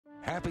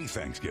Happy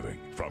Thanksgiving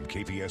from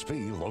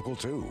KPSP Local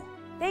 2.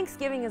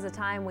 Thanksgiving is a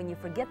time when you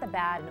forget the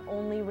bad and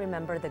only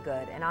remember the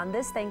good. And on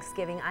this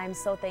Thanksgiving, I'm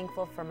so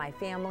thankful for my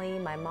family,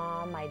 my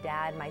mom, my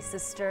dad, my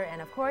sister,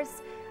 and of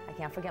course, I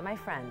can't forget my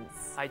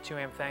friends. I too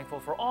am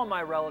thankful for all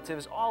my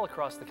relatives all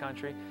across the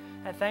country,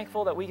 and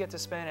thankful that we get to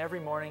spend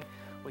every morning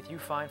with you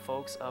fine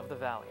folks of the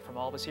Valley. From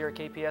all of us here at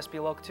KPSP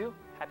Local 2,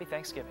 happy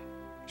Thanksgiving.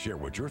 Share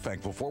what you're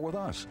thankful for with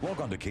us. Log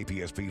on to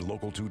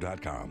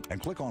kpsplocal2.com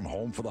and click on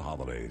Home for the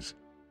Holidays.